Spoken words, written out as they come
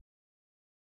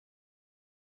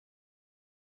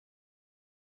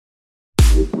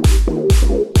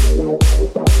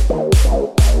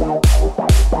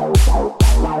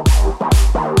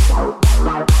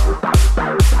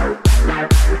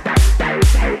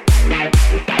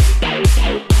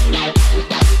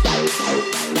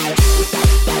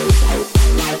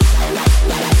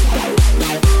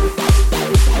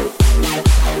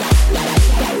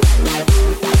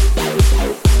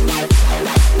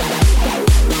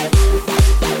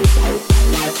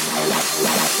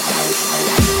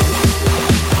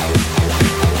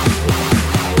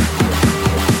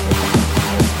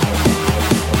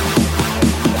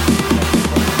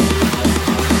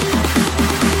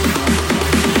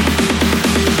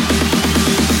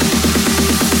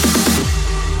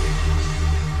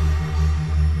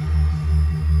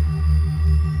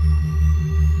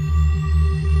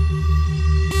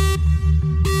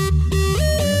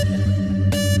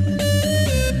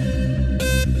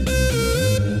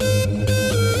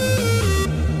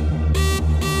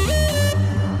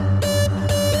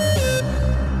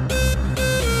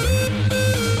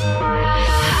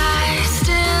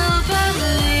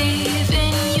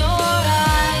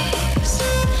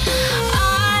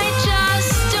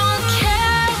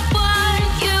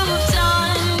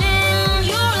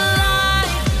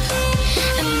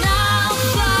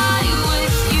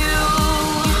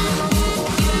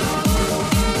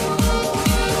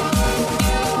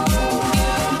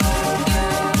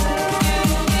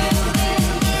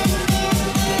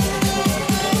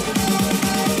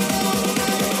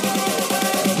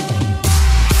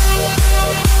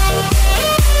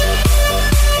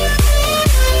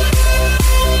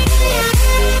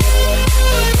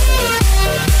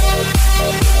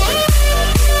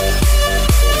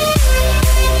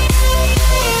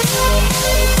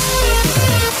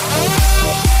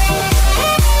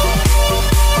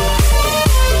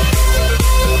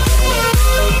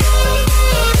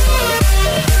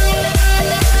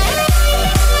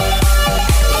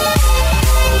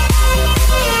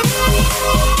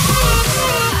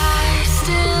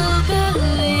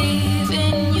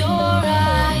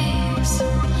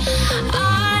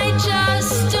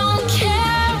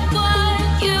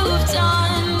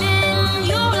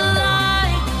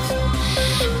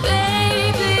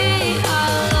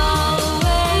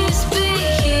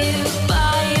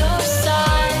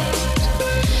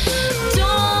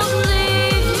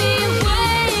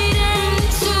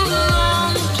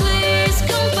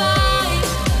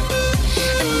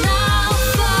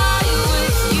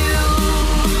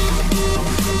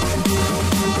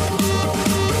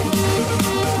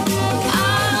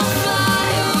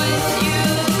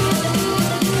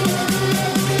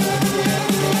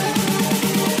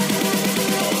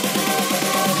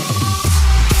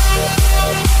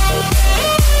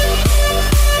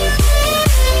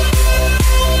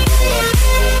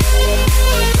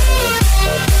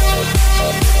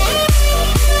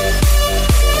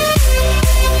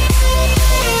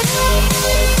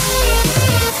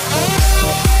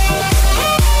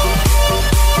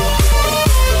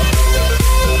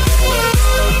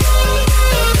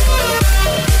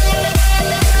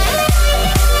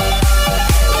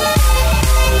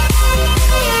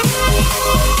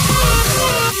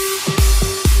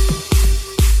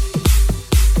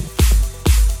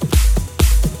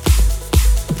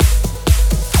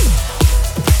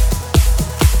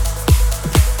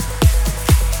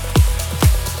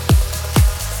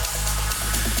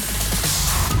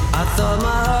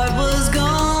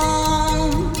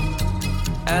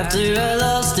after I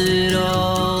lost it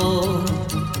all.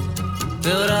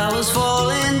 Felt I was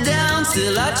falling down,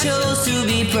 still I chose to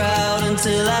be proud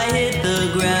until I hit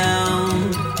the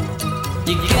ground.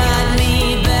 You got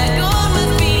me back on my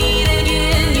feet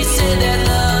again. You said that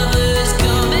lovers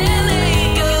come and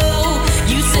they go.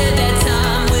 You said that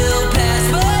time will pass,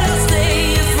 but I'll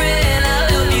stay your friend. I'll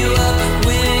help you up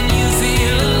when you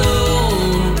feel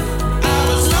alone. I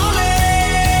was lonely,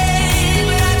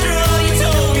 but after all you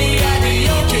told me I'd be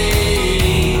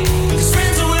okay. 'Cause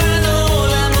friends are worth a whole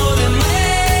lot more than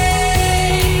money.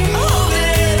 I hope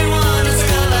that everyone who's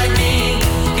felt like me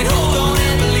can hold on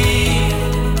and believe.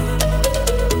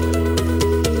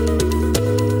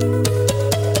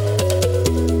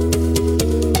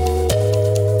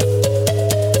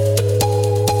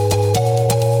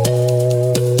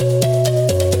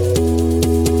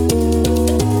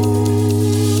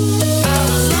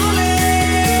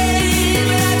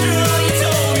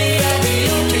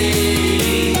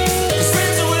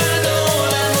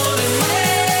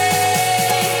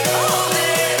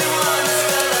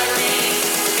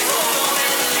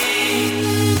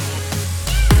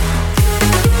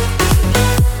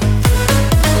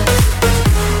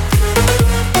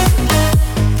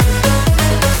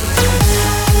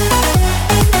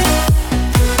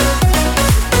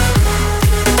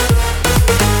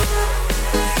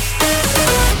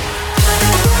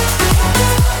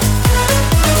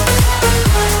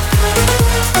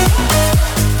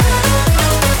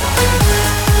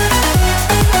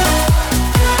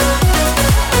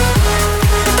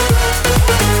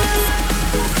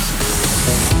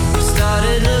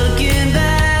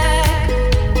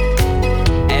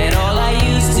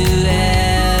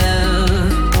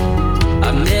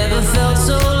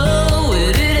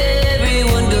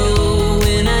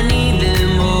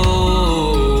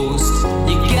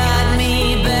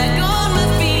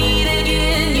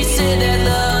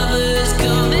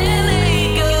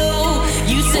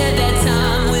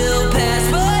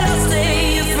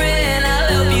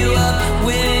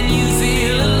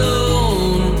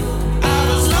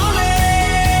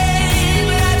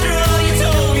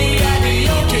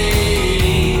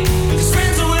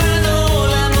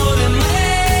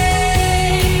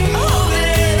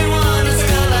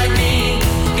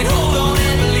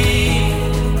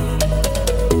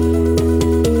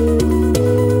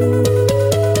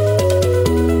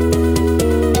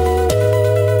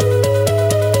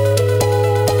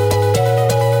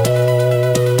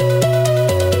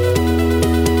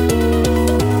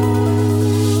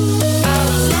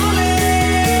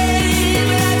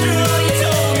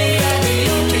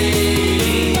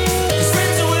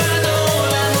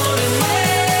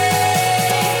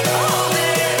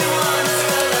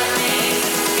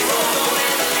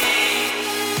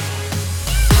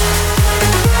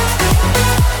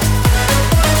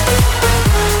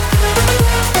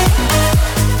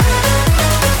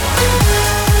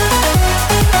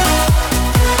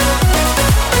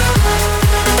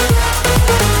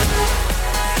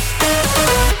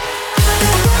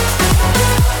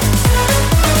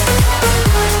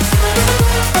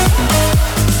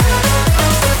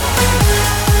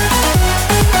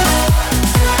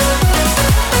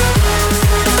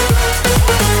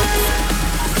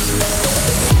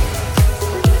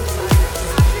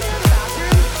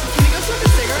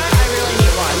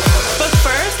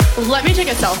 Let me take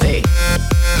a selfie.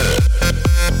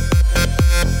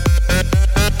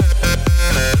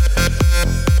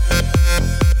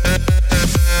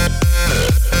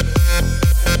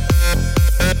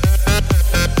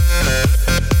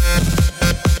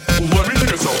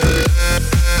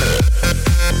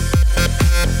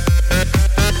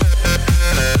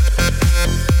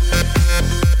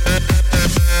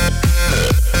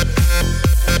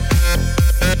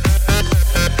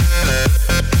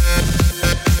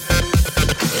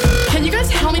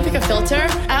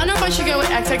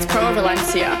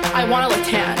 I want to look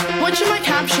tan. What should my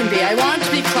caption be? I want it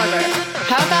to be clever.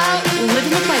 How about living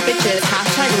with my bitches,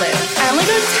 #live. I only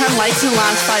got 10 likes in the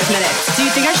last 5 minutes. Do you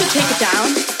think I should take it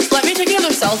down? Let me take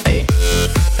another selfie.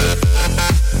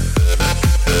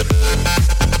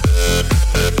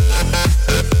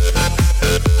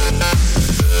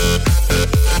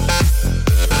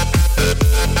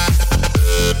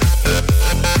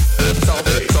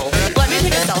 Let me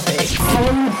take a selfie. I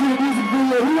want to see a music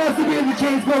video. Who wants to be in the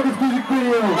Chainsmokers music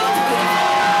video?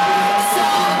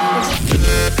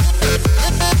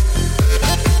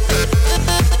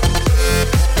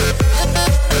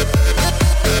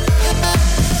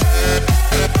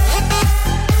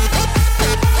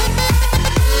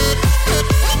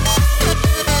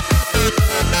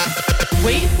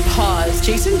 Wait, pause.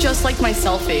 Jason just liked my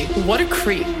selfie. What a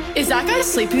creep. Is that guy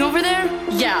sleeping over there?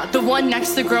 Yeah, the one next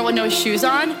to the girl with no shoes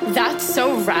on? That's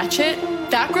so ratchet.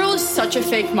 That girl is such a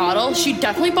fake model. She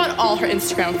definitely bought all her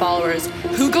Instagram followers.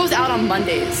 Who goes out on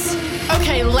Mondays?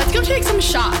 Okay, let's go take some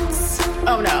shots.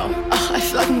 Oh no. Ugh, I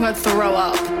feel like I'm gonna throw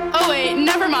up. Oh wait,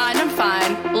 never mind, I'm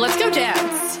fine. Let's go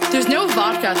dance. There's no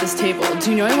vodka at this table.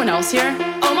 Do you know anyone else here?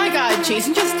 Oh my god,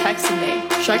 Jason just texted me.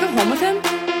 Should I go home with him?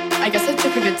 I guess I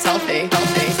took a good selfie.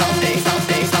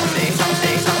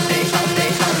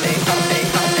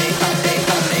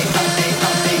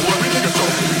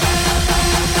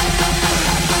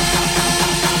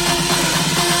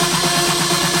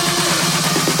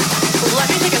 Let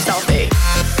me take a selfie.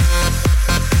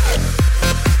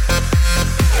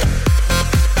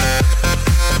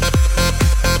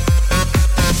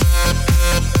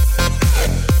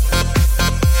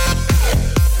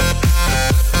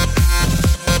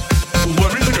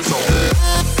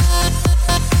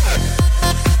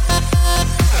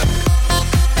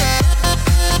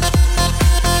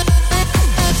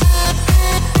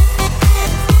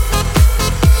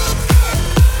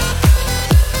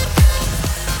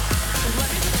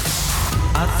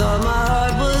 Thought my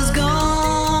heart was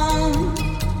gone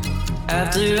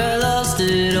after I lost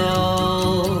it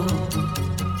all.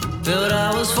 Felt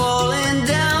I was falling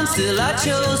down, still I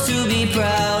chose to be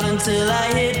proud until I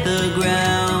hit the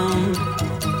ground.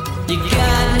 You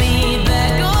got me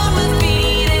back on my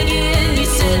feet again. You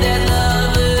said that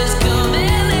lovers come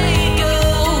and they go.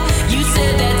 You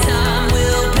said that time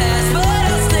will pass, but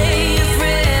I'll stay your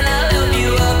friend. I'll help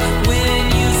you up when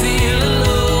you feel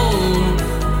alone.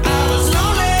 I was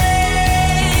lonely.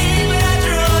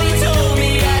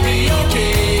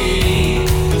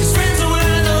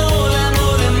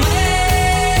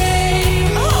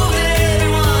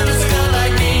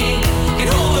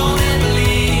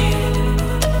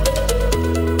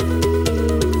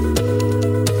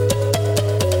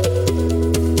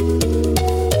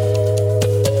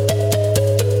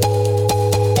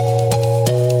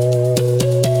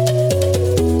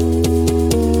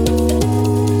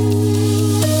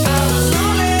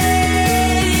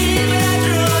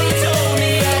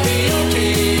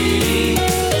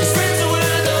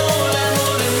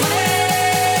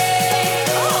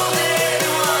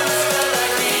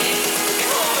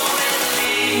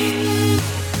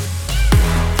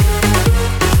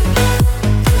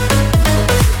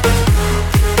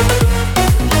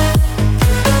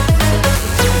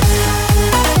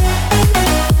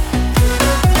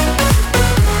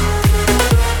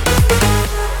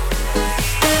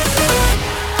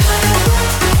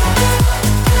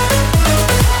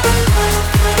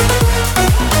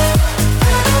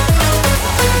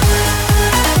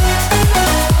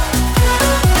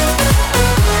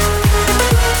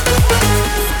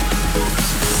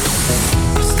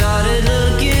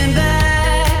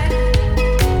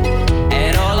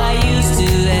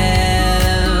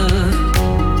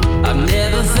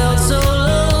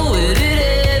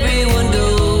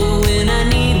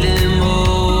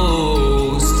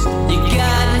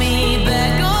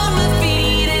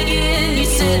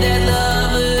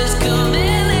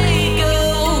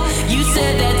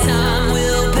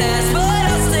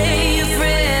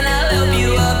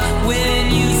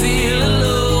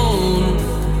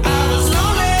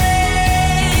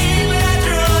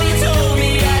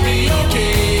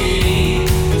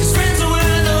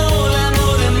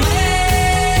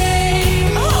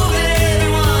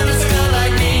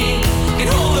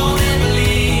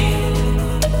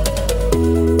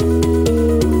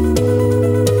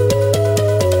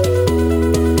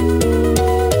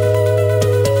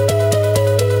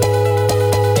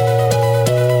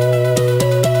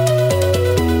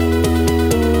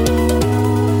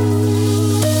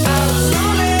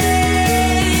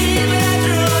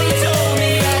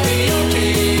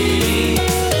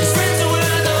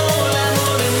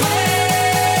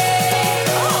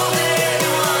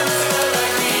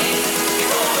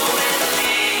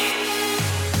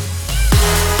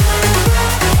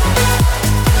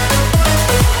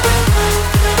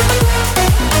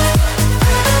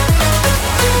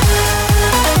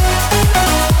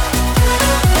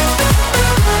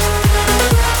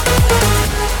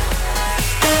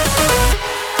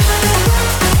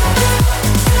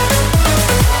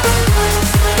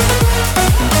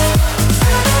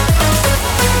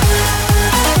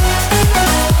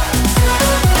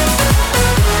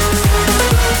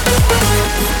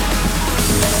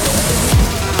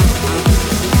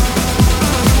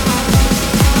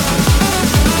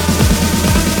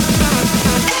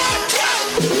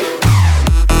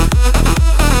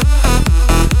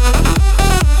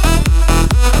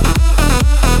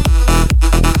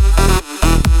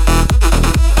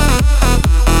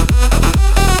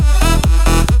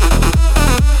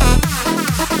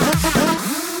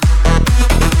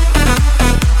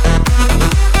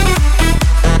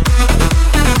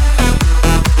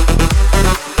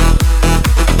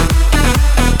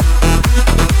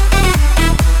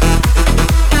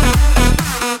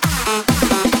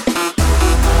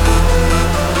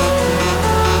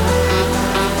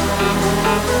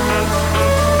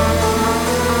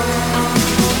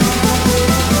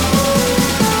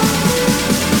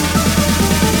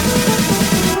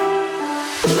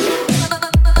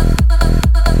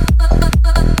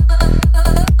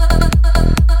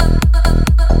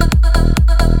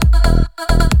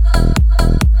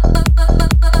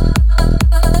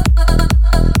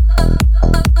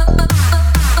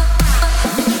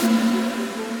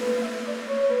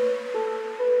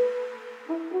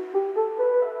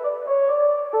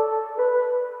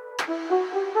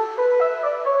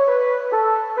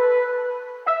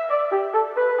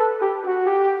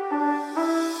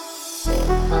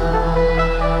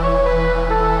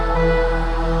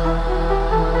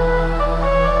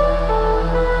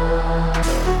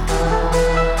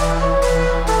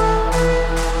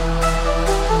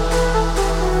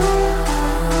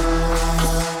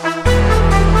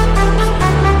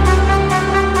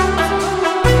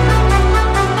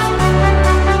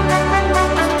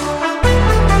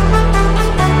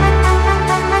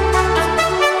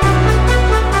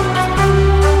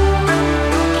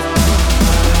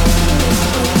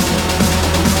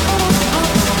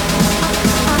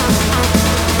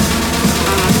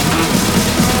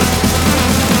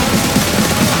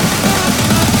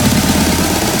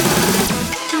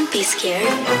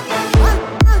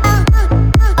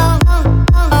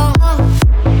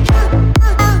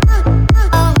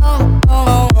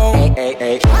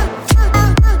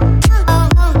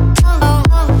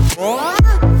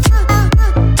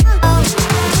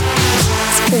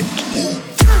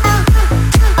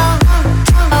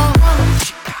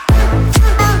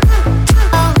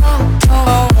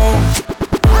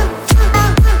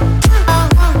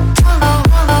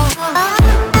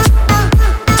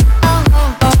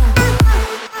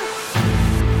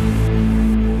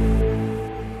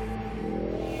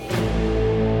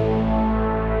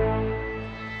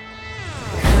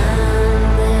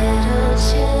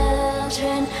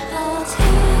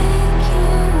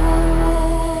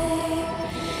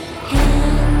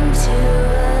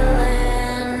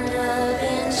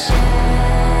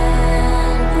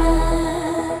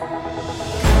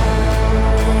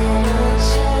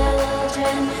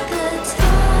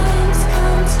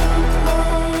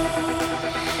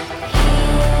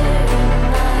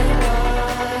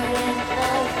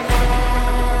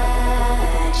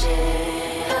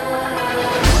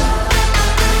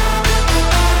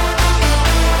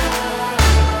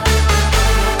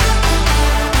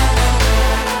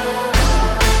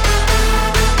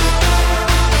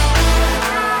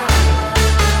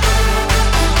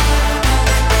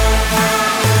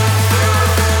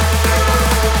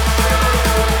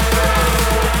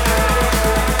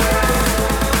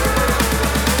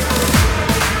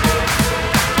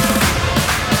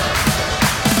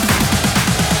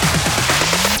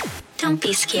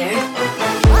 be scared.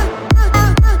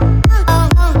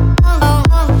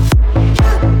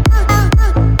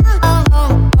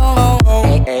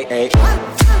 Hey, hey, hey.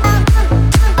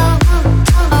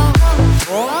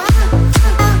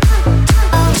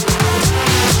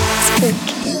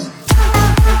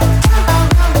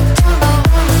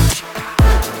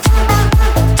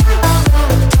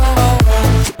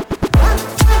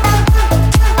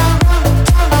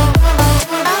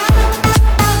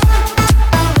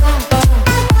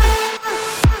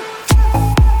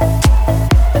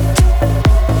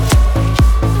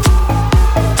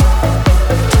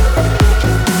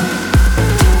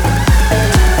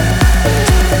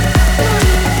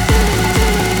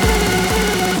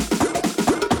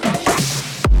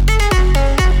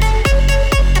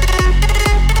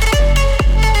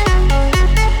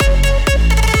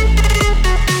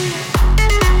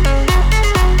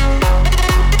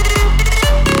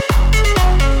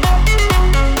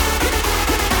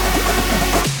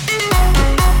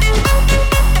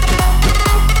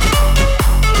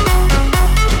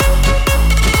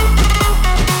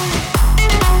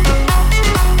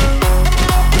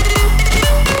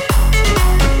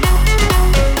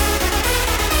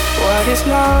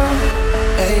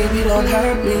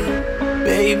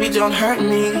 Don't hurt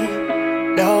me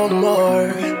no more.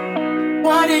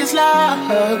 What is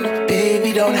love?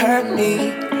 Baby, don't hurt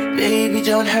me. Baby,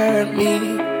 don't hurt me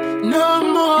no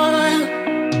more.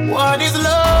 What is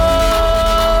love?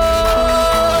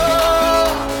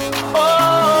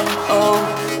 Oh, oh,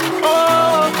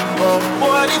 oh, oh.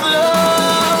 What is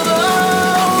love?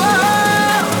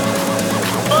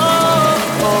 Oh,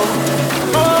 oh,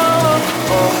 oh,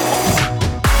 oh.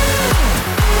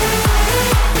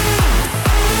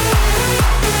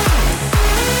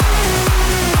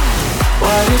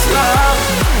 What is love?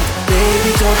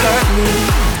 Baby, don't hurt me.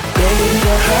 Baby,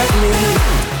 don't hurt me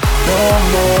no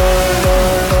more.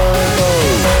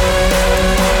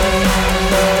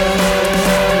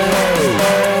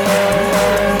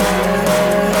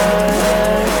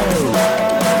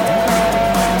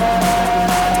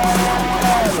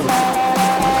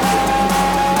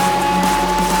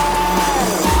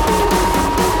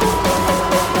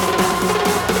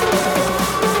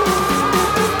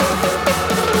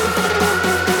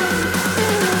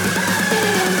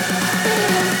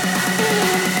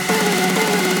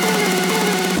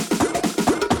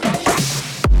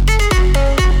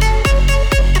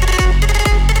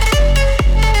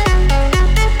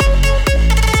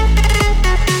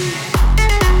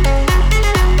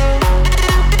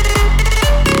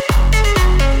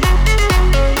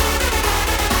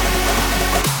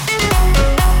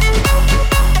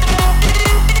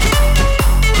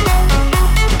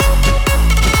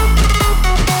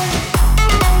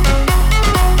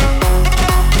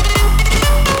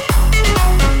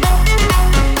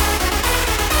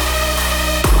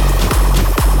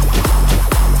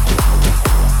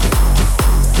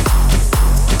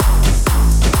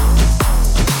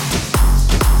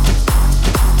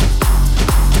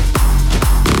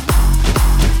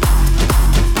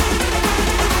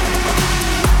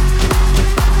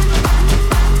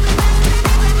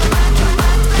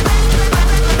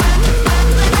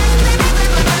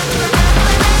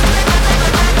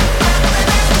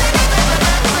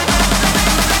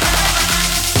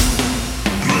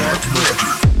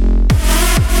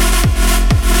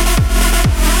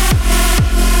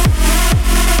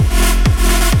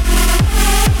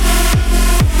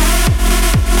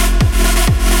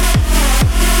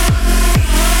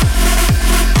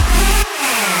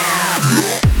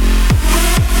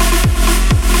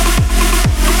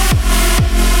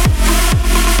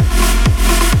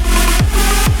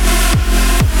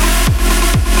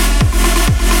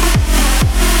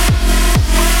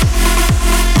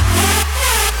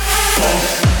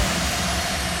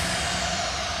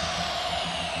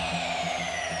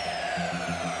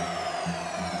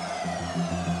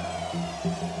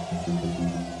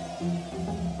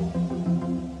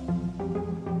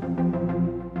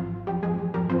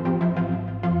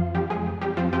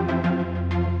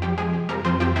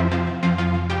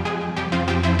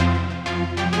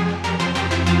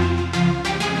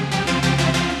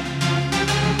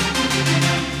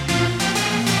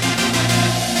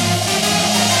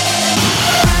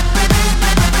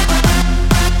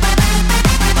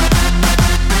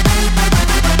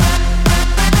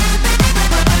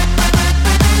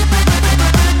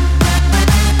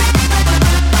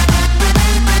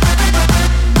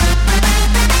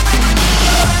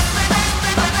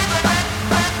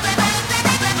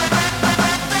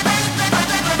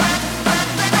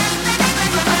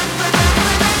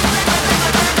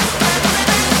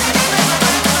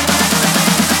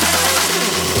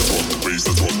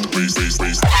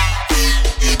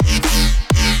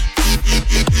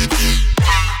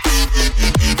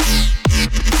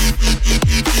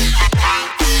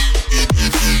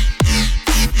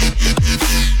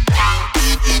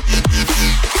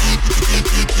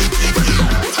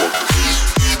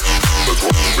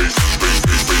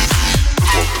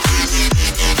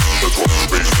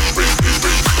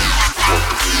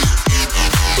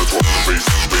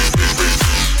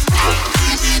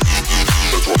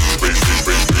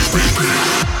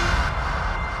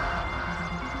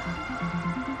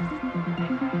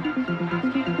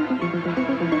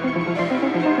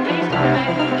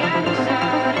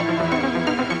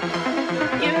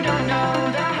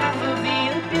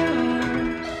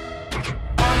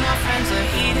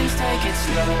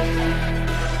 slow.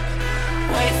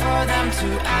 Wait for them to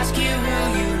ask you who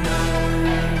you know.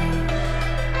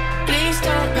 Please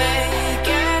don't make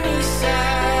any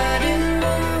sudden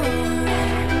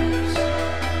moves.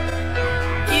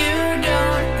 You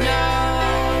don't know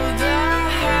the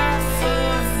half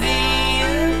of the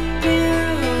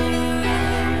abuse.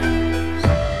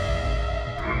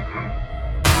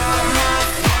 All my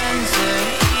friends are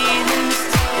heathens,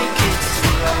 take it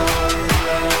slow.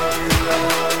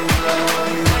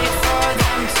 Wait for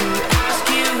them to ask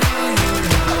you who you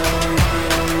know.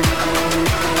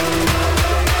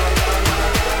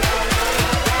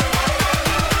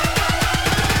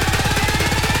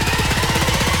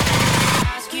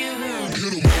 Ask you who.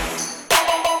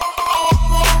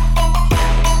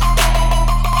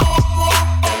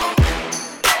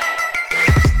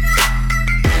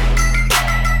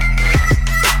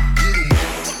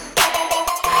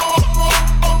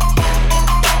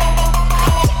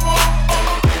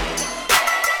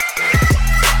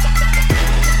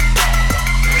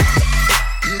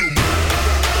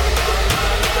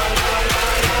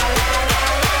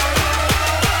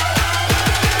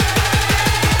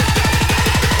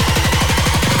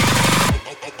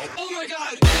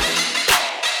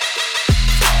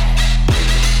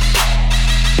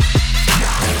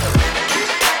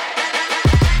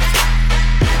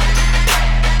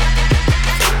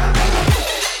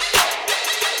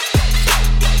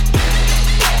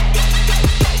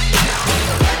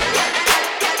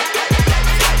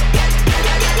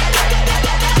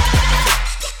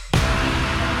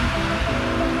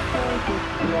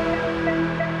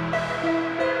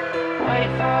 Wait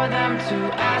for them to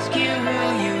ask you who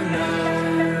you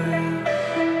know.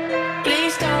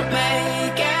 Please don't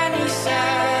make any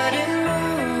sudden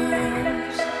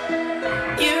moves.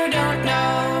 You don't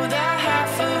know the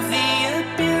half of the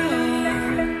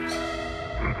abuse.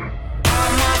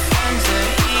 All my friends are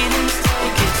heathens,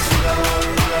 take it slow.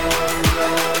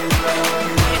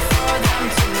 Wait for them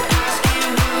to ask you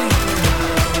who you know.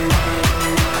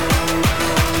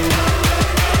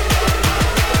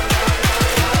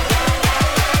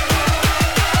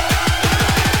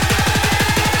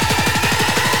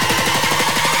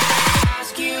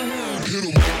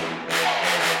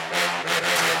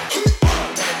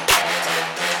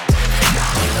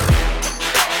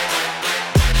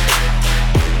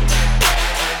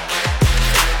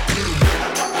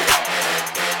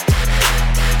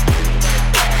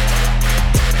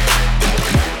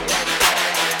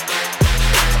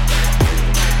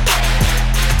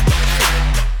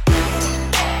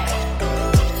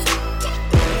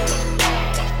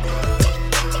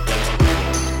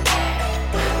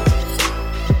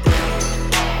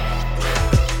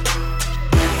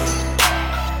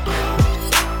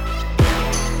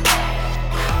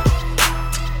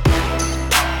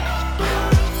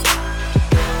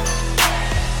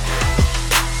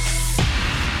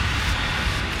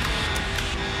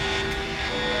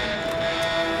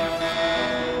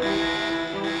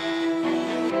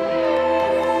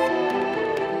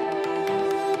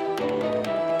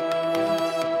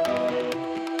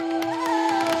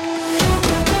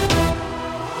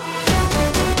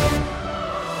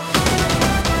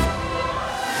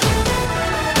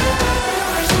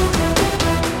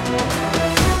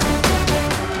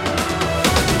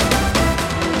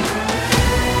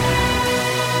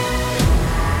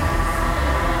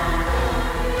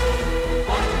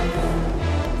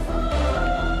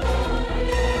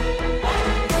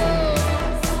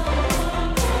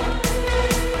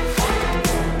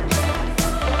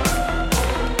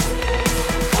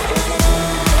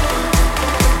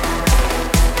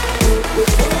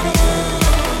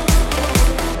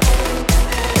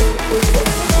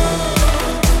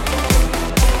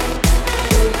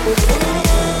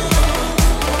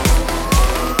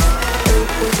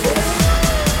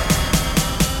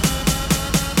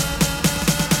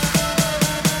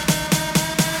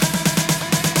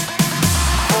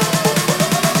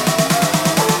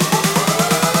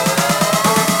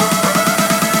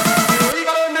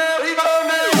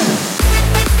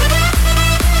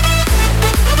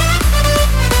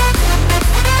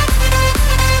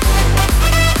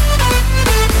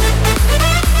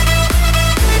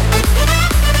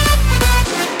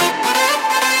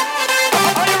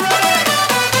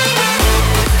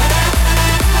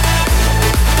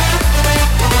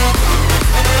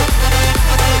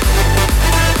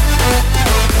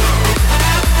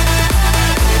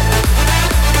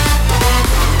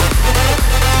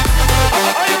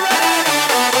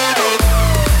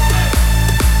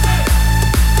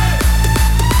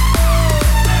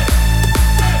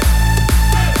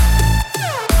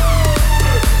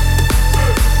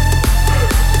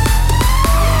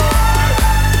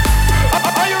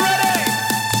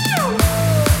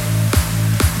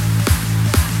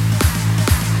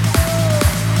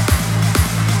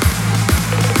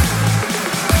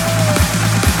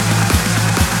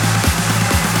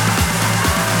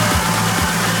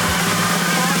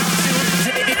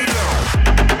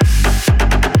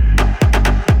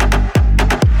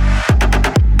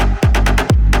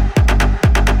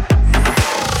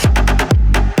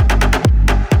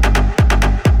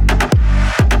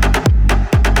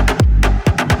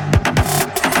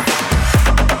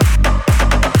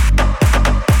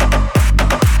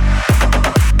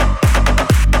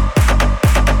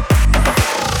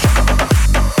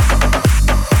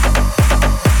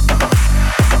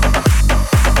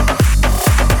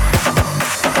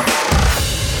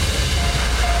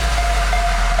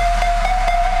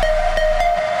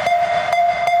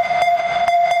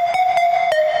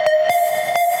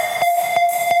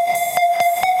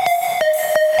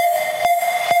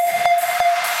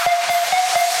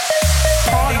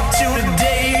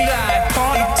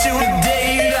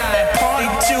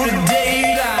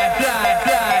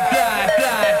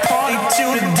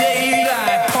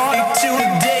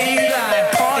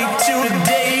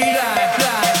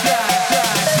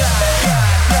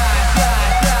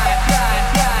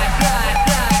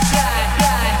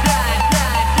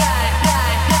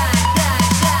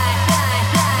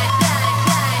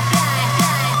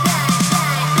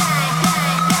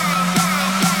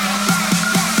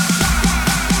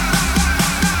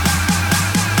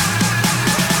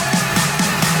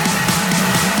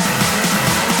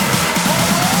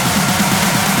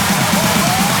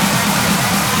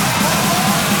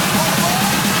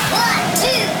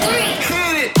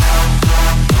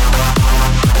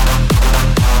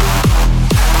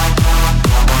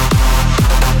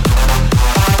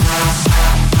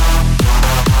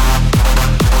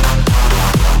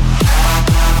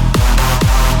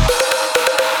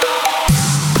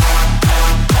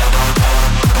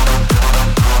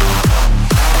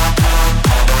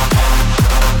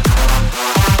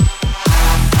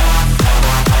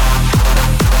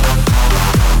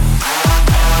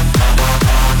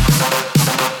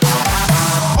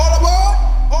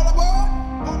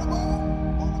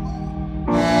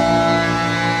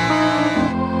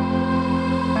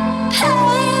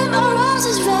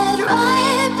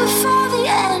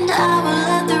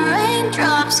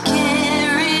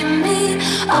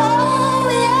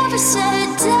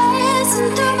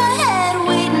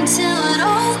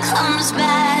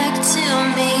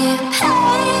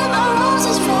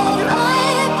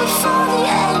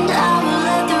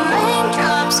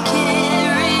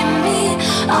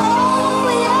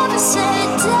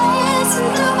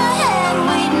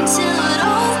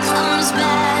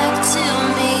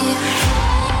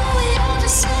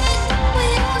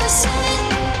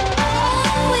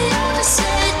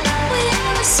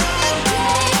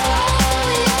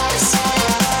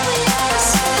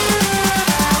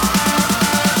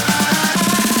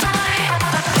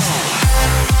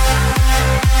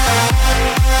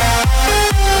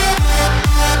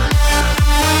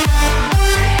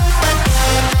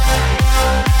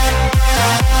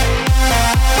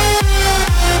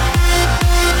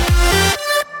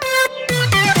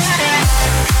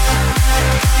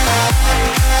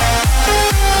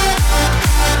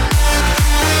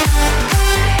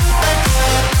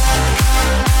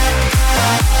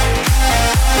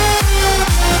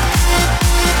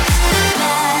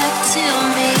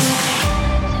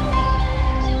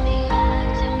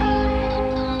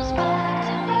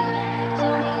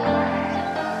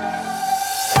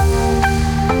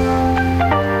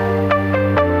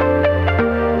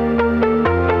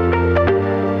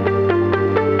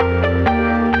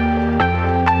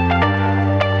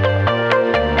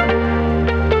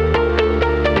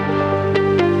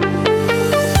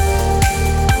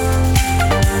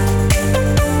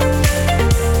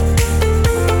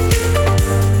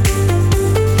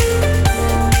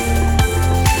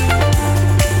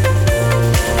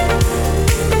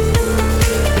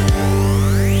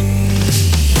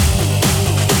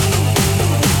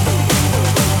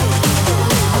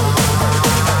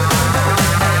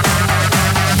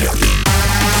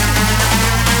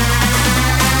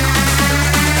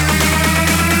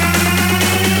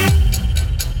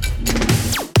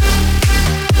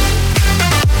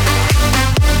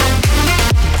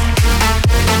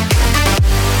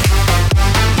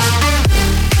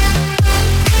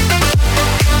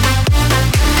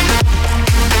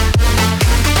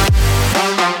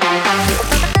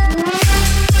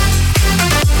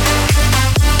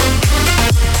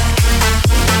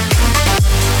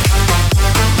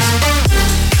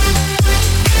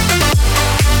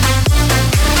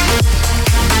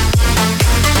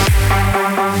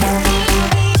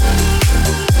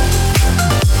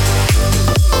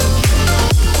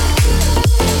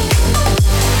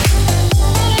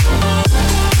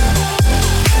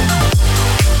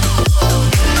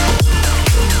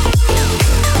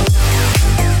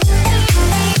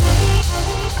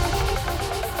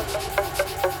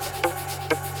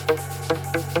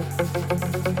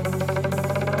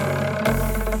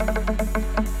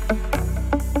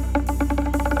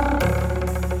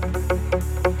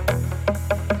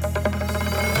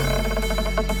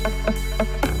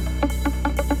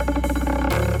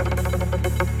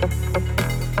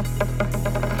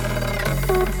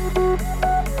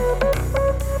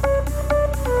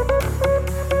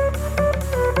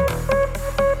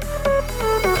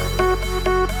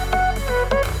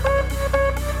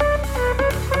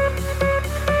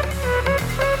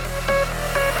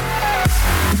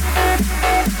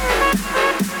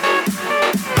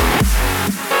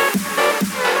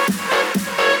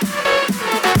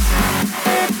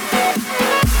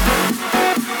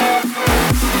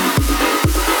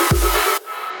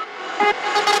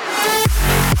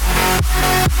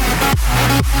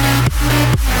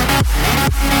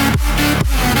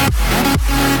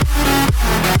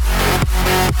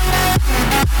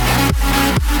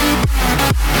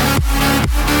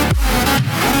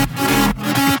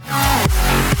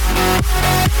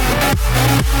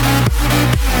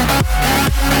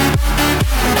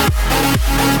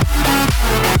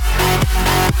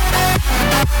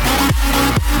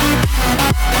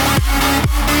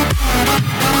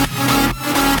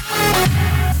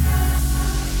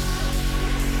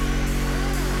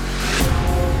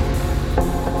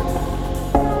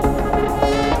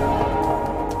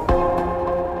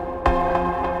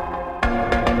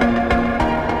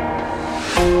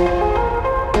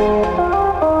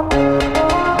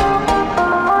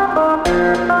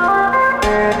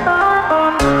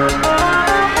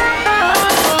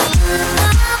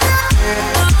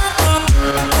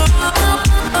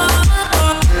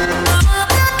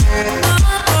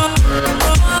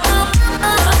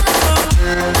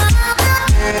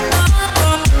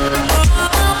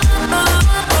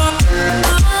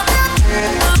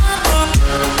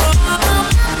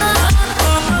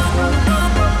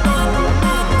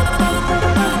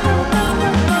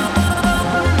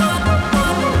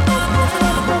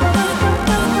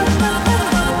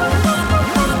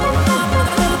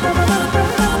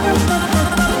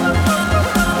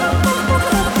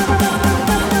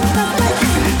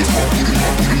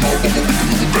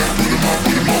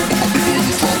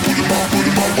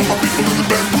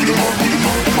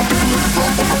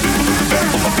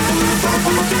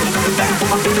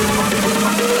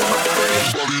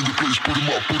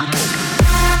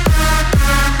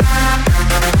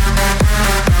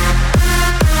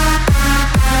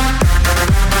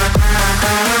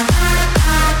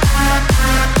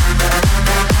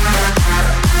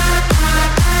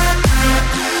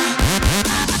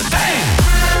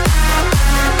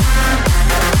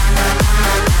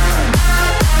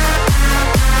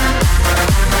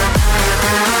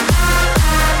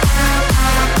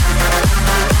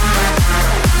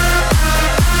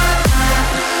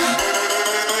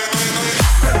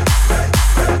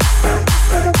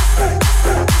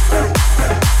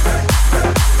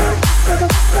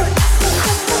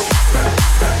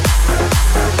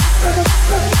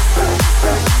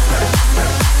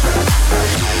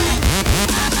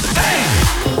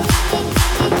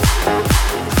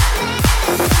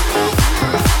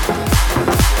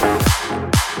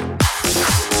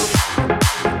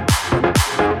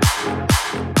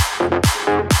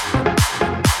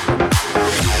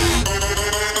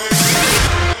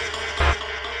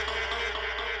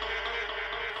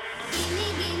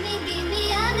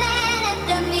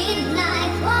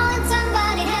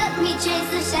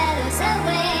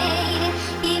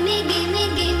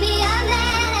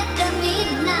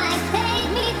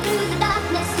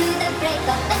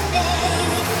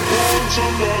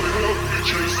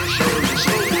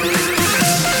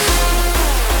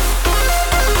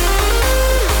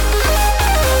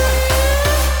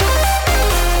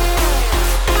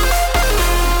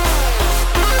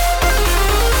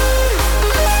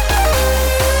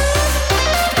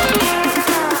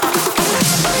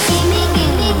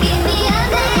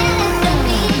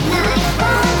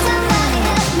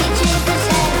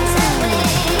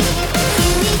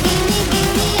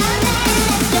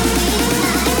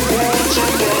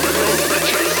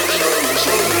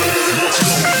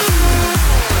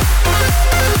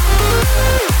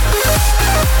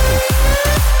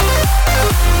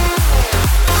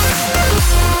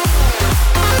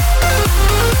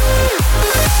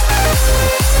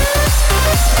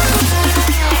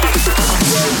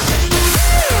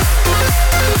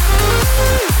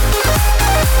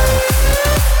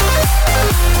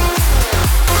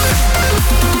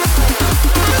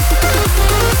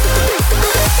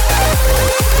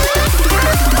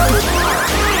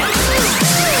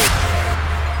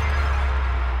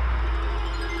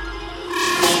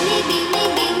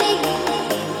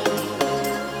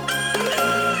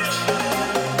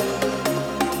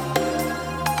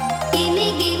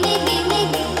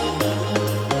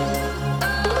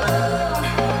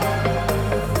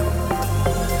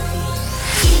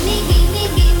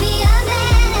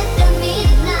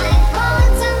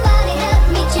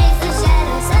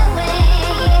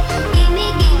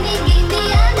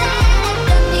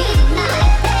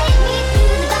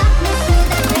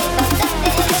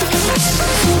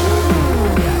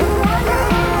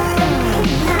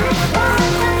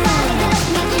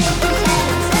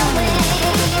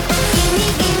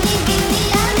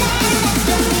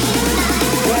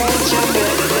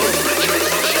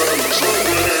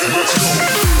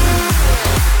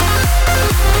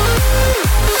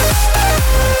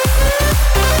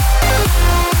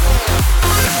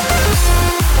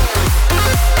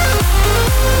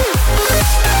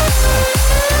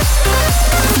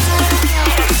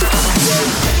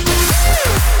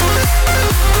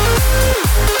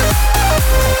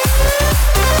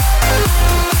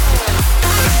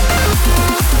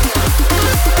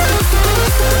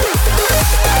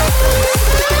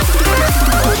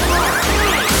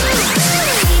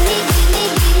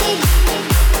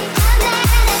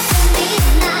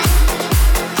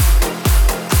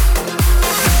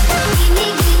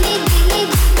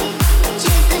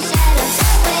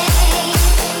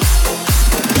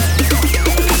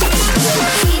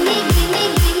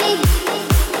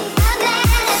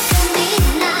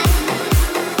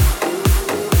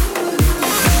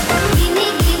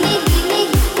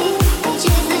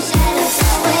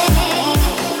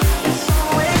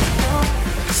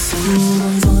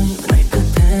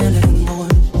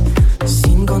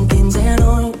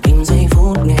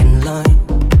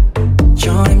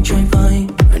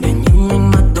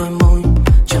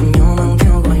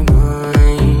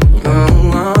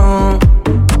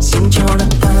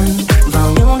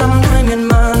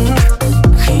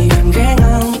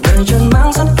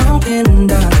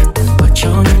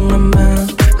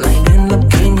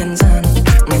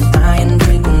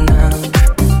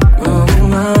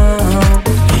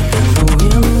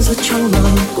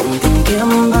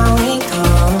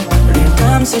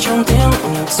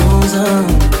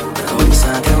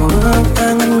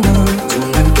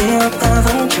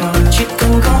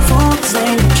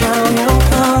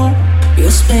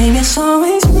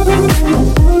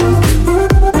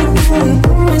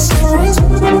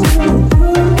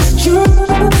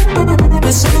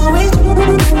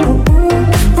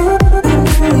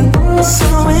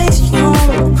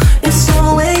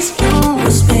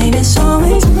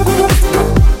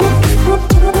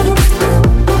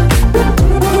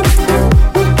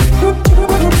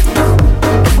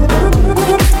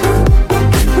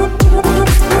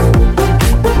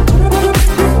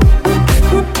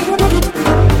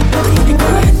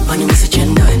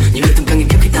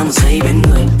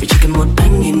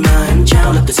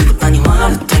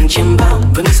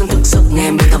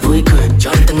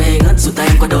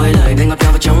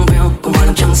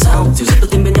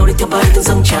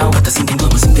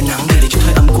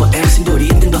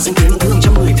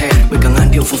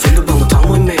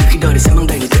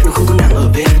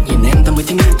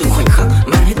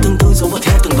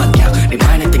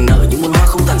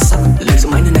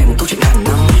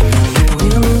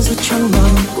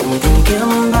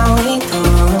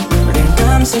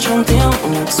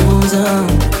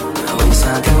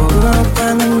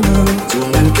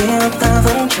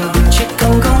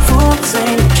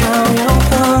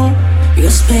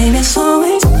 Baby, so